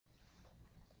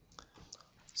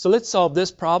So let's solve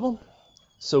this problem.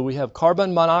 So we have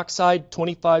carbon monoxide,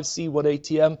 25C, 1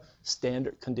 atm,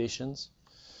 standard conditions.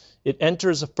 It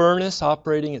enters a furnace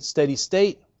operating at steady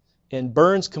state and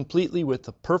burns completely with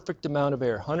a perfect amount of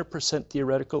air, 100%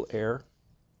 theoretical air.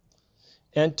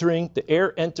 The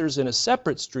air enters in a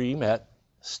separate stream at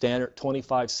standard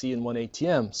 25C and 1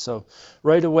 atm. So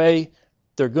right away,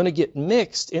 they're going to get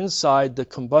mixed inside the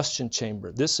combustion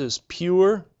chamber. This is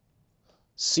pure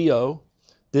CO.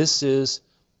 This is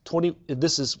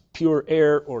pure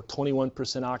air, or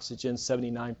 21% oxygen,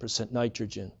 79%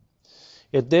 nitrogen.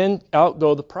 It then out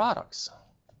go the products.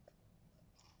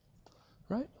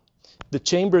 Right? The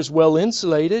chamber is well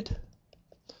insulated,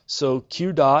 so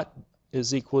Q dot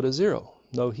is equal to 0.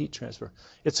 No heat transfer.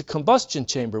 It's a combustion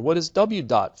chamber. What is W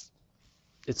dot?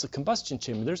 It's a combustion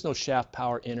chamber. There's no shaft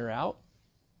power in or out.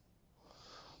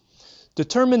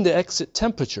 Determine the exit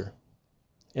temperature.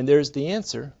 And there's the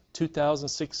answer,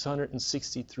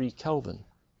 2,663 Kelvin.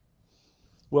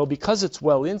 Well, because it's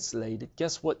well insulated,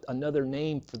 guess what another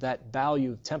name for that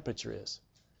value of temperature is?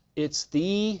 It's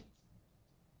the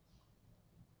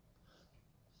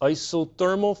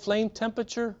isothermal flame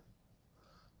temperature,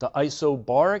 the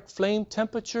isobaric flame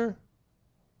temperature,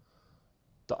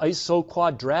 the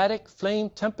isoquadratic flame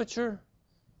temperature.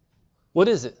 What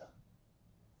is it?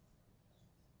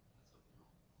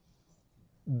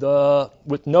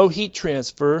 With no heat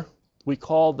transfer, we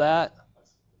call that,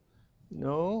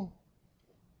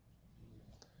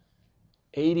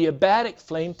 adiabatic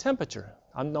flame temperature.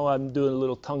 I know I'm doing a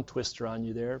little tongue twister on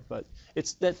you there, but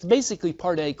that's basically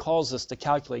part A calls us to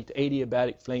calculate the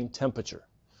adiabatic flame temperature.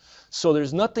 So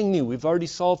there's nothing new. We've already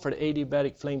solved for the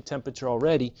adiabatic flame temperature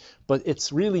already, but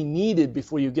it's really needed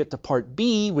before you get to part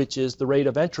B, which is the rate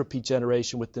of entropy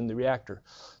generation within the reactor.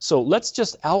 So let's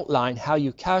just outline how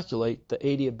you calculate the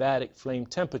adiabatic flame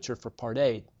temperature for part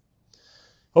A.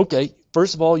 Okay,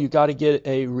 first of all, you got to get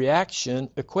a reaction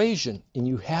equation, and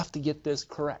you have to get this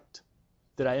correct.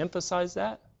 Did I emphasize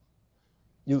that?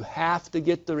 You have to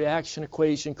get the reaction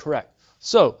equation correct.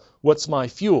 So, what's my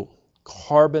fuel?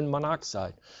 Carbon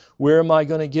monoxide. Where am I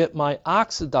going to get my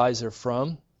oxidizer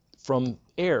from? From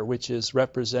air, which is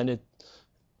represented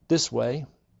this way.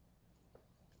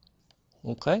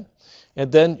 Okay?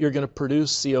 And then you're going to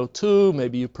produce CO2,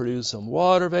 maybe you produce some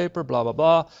water vapor, blah, blah,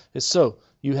 blah. And so,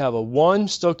 you have a 1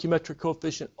 stoichiometric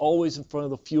coefficient always in front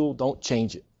of the fuel. Don't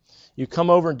change it. You come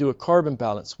over and do a carbon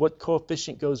balance. What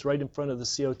coefficient goes right in front of the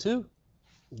CO2?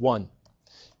 1.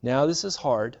 Now this is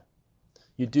hard.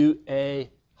 You do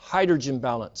a hydrogen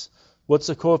balance. What's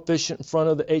the coefficient in front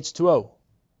of the H2O?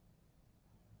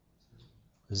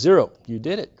 0. You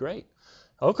did it. Great.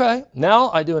 Okay.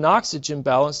 Now I do an oxygen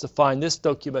balance to find this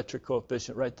stoichiometric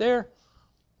coefficient right there.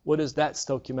 What is that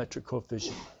stoichiometric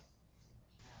coefficient?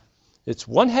 It's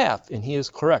 1/2, and he is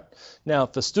correct. Now,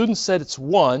 if a student said it's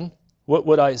 1, what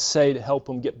would I say to help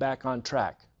him get back on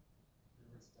track?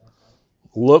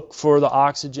 Look for the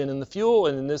oxygen in the fuel,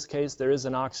 and in this case, there is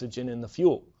an oxygen in the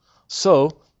fuel.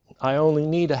 So, I only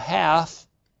need 1/2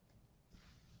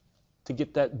 to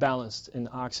get that balanced in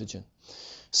oxygen.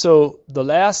 So, the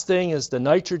last thing is the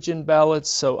nitrogen balance.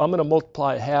 So, I'm going to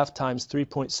multiply 1/2 times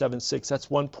 3.76. That's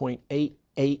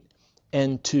 1.88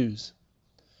 N2s.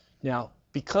 Now,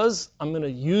 because I'm going to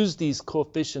use these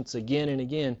coefficients again and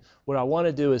again, what I want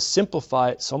to do is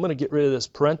simplify it. So I'm going to get rid of this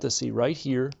parenthesis right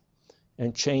here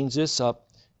and change this up,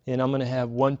 and I'm going to have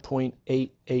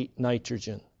 1.88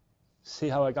 nitrogen. See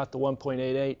how I got the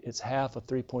 1.88? It's 1/2 of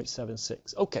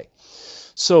 3.76. Okay,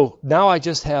 so now I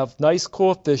just have nice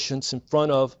coefficients in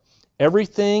front of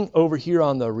everything over here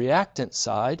on the reactant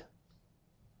side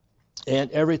and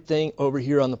everything over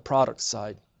here on the product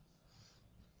side.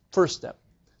 First step.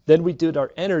 Then we did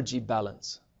our energy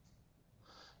balance.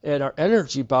 And our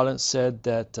energy balance said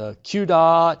that Q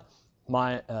dot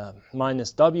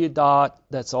minus W dot,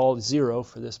 that's all 0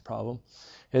 for this problem.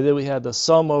 And then we had the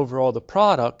sum over all the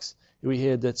products. We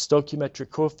had that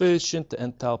stoichiometric coefficient, the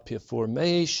enthalpy of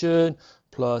formation,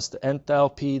 plus the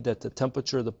enthalpy that the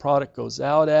temperature of the product goes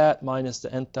out at, minus the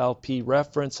enthalpy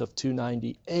reference of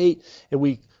 298. And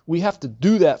we have to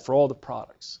do that for all the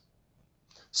products.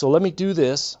 So let me do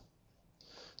this.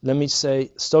 Let me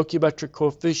say stoichiometric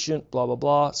coefficient, blah, blah,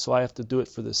 blah. So I have to do it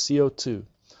for the CO2.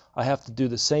 I have to do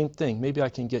the same thing. Maybe I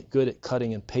can get good at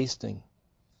cutting and pasting.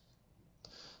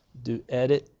 Do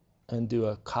edit and do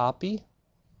a copy.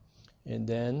 And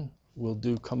then we'll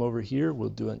come over here. We'll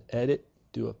do an edit,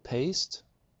 do a paste.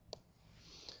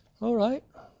 All right.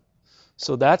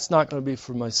 So that's not going to be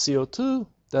for my CO2.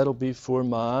 That'll be for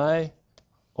my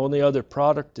only other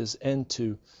product is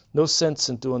N2. No sense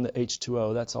in doing the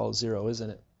H2O. That's all 0, isn't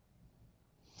it?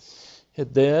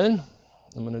 And then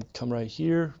I'm going to come right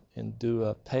here and do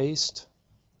a paste.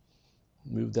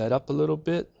 Move that up a little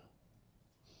bit.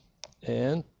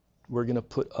 And we're going to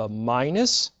put a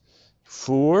minus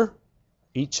for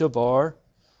each of our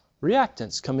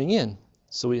reactants coming in.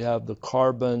 So we have the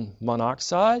carbon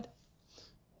monoxide,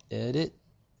 edit,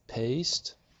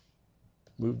 paste,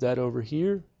 move that over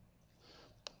here.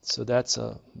 So that's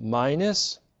a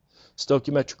minus.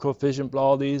 Stoichiometric coefficient,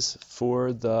 all these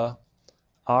for the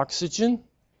oxygen.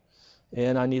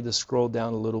 And I need to scroll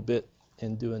down a little bit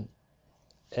and do an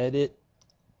edit,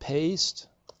 paste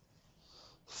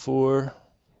for,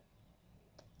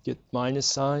 get minus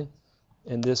sign,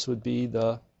 and this would be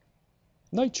the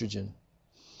nitrogen.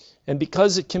 And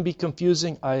because it can be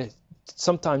confusing, I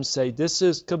sometimes say this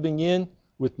is coming in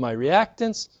with my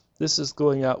reactants, this is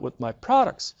going out with my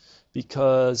products,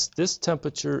 because this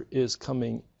temperature is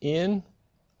coming in,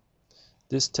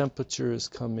 this temperature is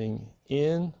coming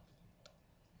in,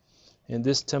 and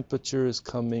this temperature is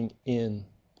coming in.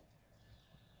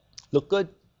 Look good?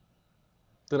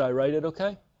 Did I write it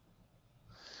okay?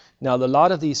 Now, a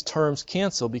lot of these terms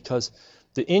cancel because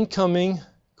the incoming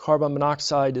carbon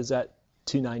monoxide is at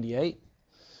 298.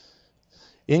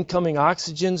 Incoming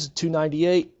oxygen's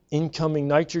 298. Incoming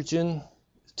nitrogen,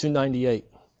 298.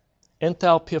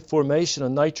 Enthalpy of formation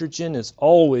of nitrogen is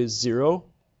always 0.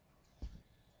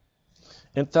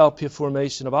 Enthalpy of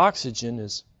formation of oxygen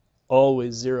is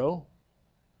always 0.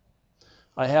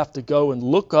 I have to go and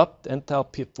look up the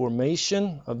enthalpy of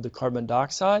formation of the carbon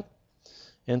dioxide,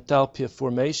 enthalpy of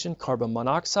formation, carbon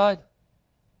monoxide.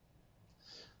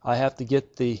 I have to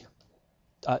get the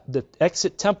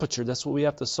exit temperature. That's what we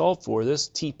have to solve for. This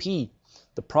TP,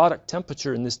 the product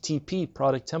temperature, and this TP,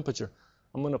 product temperature.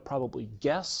 I'm going to probably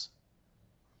guess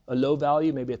a low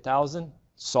value, maybe 1,000.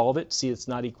 Solve it. See, it's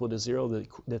not equal to 0.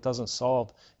 That doesn't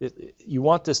solve. You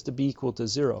want this to be equal to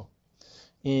 0.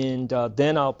 And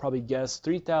then I'll probably guess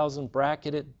 3,000,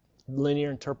 bracket it,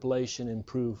 linear interpolation,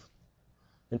 improve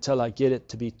until I get it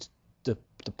to be the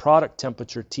product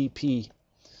temperature, TP.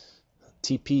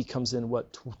 TP comes in,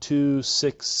 what,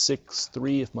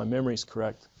 2663, if my memory is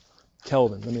correct.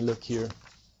 Kelvin, let me look here.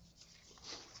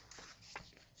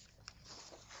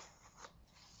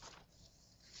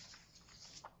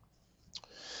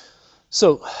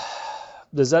 So,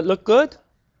 does that look good?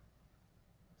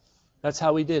 That's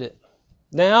how we did it.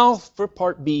 Now for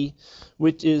part B,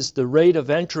 which is the rate of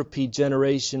entropy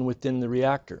generation within the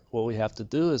reactor. What we have to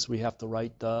do is we have to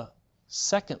write the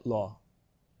second law.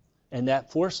 And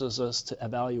that forces us to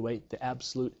evaluate the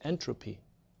absolute entropy.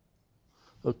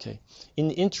 Okay, in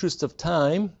the interest of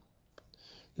time,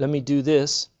 let me do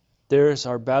this. There's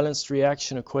our balanced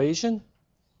reaction equation.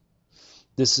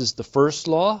 This is the first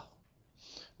law,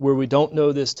 where we don't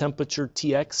know this temperature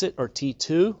T exit or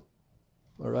T2.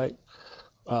 All right.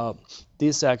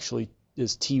 This actually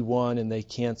is T1 and they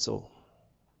cancel.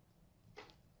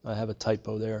 I have a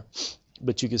typo there,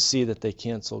 but you can see that they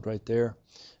canceled right there.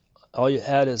 All you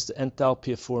had is the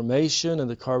enthalpy of formation of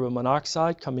the carbon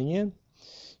monoxide coming in.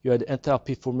 You had the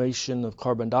enthalpy formation of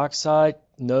carbon dioxide.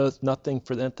 No, nothing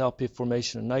for the enthalpy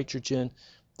formation of nitrogen.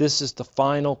 This is the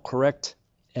final correct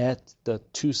at the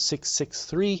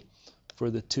 2663 for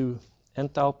the two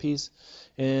enthalpies.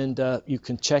 And you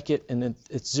can check it, and then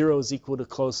it's 0 is equal to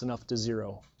close enough to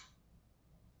 0.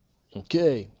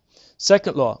 Okay.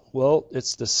 Second law, well,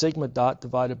 it's the sigma dot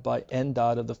divided by n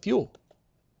dot of the fuel.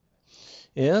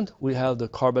 And we have the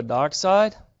carbon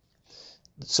dioxide.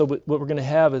 So what we're going to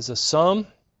have is a sum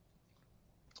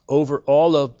over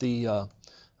all of the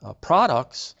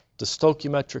products, the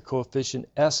stoichiometric coefficient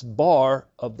S bar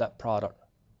of that product.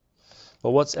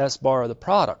 Well, what's S bar of the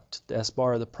product? The S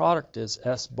bar of the product is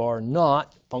S bar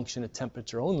naught, function of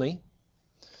temperature only,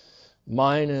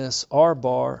 minus R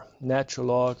bar, natural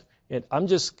log, and I'm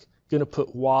just going to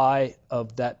put Y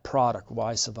of that product,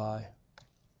 Y sub I.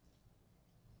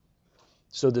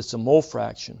 So that's a mole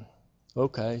fraction.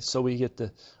 Okay, so we get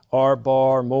the R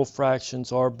bar, mole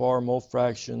fractions, R bar, mole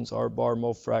fractions, R bar,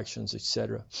 mole fractions,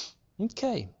 etc.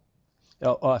 Okay.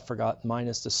 Oh, I forgot,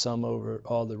 minus the sum over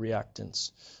all the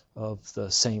reactants of the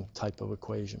same type of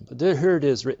equation. But there, here it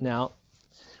is written out.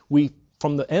 We,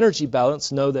 from the energy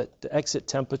balance, know that the exit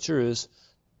temperature is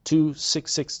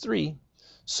 2663.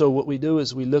 So what we do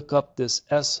is we look up this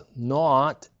S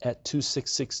naught at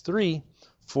 2663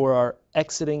 for our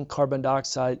exiting carbon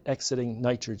dioxide, exiting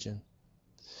nitrogen.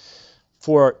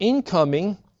 For our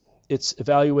incoming, it's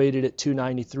evaluated at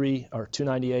 293 or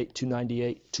 298,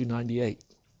 298, 298.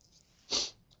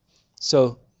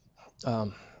 So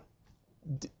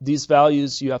these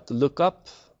values you have to look up,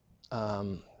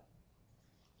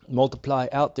 multiply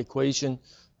out the equation,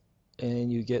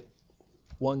 and you get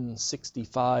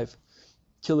 165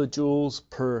 kilojoules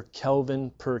per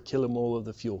Kelvin per kilomole of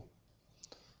the fuel.